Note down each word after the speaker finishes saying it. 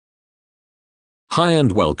Hi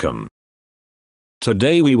and welcome.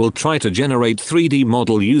 Today we will try to generate 3D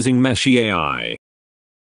model using Meshy AI.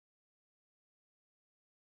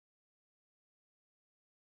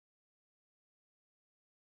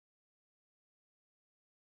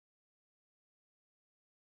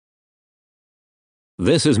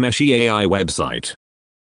 This is Meshy AI website.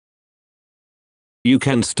 You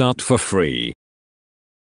can start for free.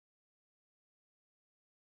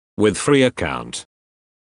 With free account,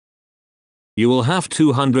 you will have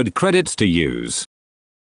 200 credits to use.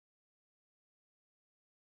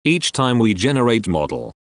 Each time we generate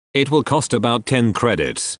model, it will cost about 10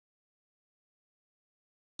 credits.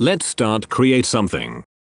 Let's start create something.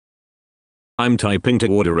 I'm typing to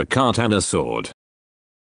order a cart and a sword.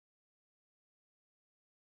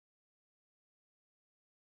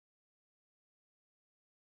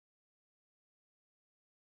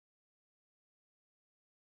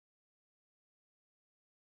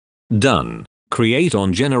 Done. Create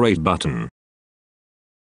on generate button.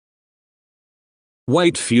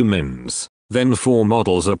 Wait few mins, then 4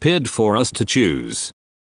 models appeared for us to choose.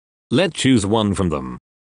 Let's choose one from them.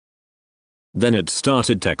 Then it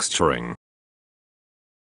started texturing.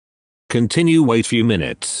 Continue wait few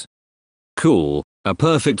minutes. Cool, a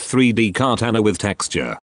perfect 3D katana with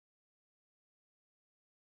texture.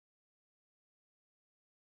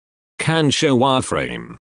 Can show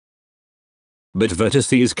wireframe. But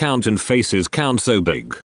vertices count and faces count so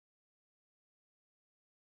big.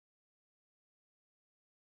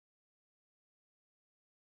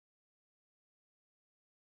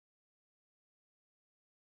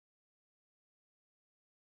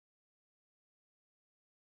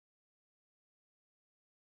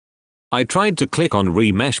 I tried to click on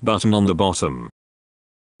remesh button on the bottom,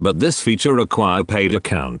 but this feature require paid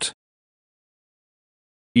account.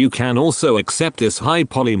 You can also accept this high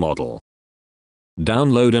poly model.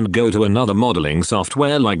 Download and go to another modeling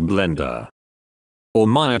software like Blender or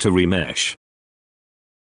Maya to remesh.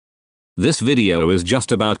 This video is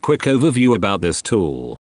just about quick overview about this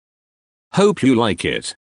tool. Hope you like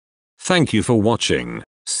it. Thank you for watching.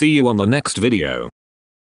 See you on the next video.